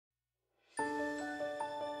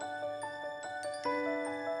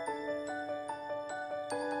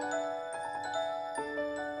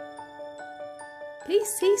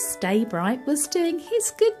PC Staybright was doing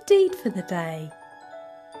his good deed for the day.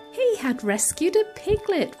 He had rescued a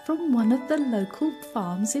piglet from one of the local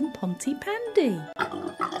farms in Pontypandy,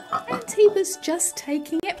 and he was just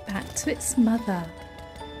taking it back to its mother.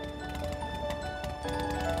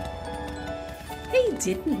 He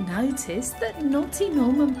didn't notice that Naughty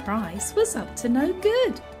Norman Price was up to no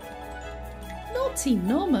good. Naughty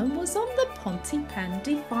Norman was on the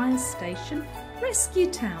Pontypandy fire station rescue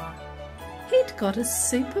tower. He'd got a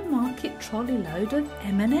supermarket trolley load of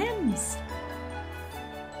M&Ms.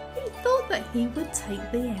 He thought that he would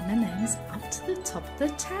take the M&Ms up to the top of the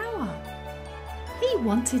tower. He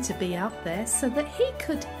wanted to be up there so that he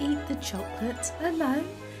could eat the chocolate alone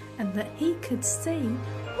and that he could see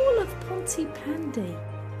all of Pontypandy.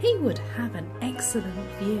 He would have an excellent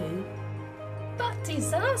view. But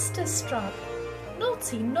disaster struck.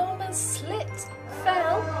 Naughty Norman slipped,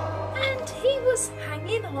 fell, and he was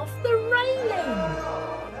hanging off the railing.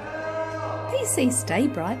 PC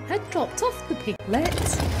Staybright had dropped off the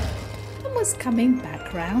piglet and was coming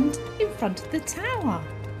back round in front of the tower.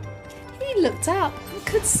 He looked up and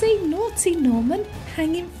could see Naughty Norman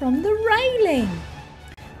hanging from the railing.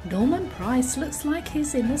 Norman Price looks like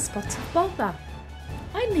he's in a spot of bother.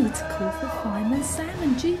 I need to call for Fireman, Sam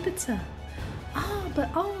and Jupiter. But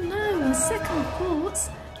oh no, on second thoughts,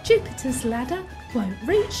 Jupiter's ladder won't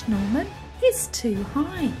reach Norman. It's too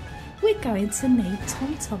high. We're going to need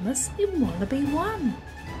Tom Thomas in Wallaby 1.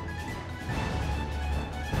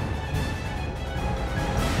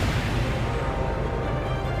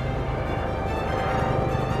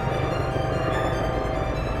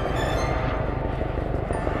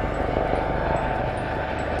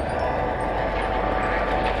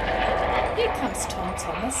 Here comes Tom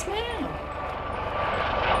Thomas now.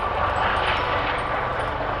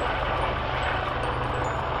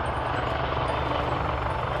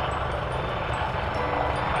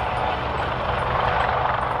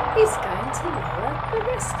 He's going to lower the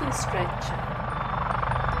rescue stretcher.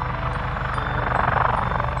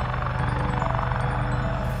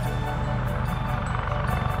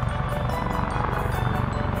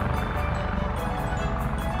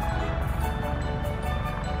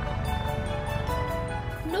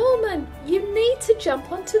 Norman, you need to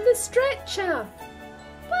jump onto the stretcher.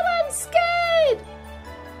 But I'm scared.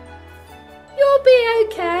 You'll be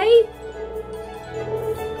okay.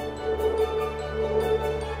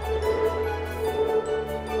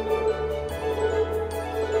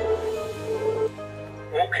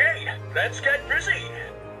 Okay, let's get busy.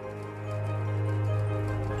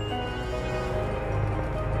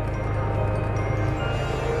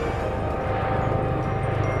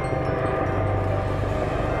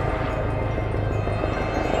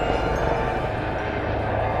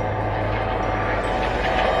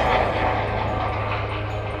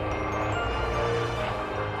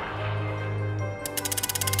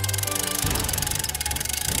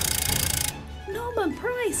 Norman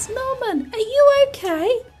Price, Norman, are you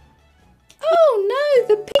okay? Oh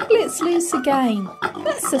no, the piglet's loose again.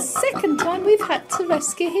 That's the second time we've had to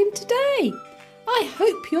rescue him today. I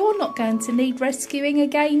hope you're not going to need rescuing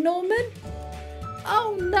again, Norman.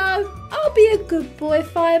 Oh no, I'll be a good boy,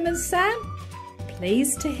 Fireman Sam.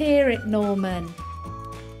 Pleased to hear it, Norman.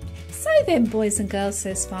 So then, boys and girls,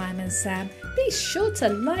 says Fireman Sam, be sure to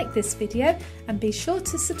like this video and be sure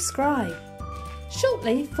to subscribe.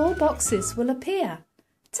 Shortly, 4 boxes will appear.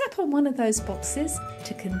 Tap on one of those boxes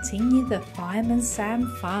to continue the Fireman Sam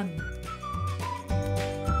fun.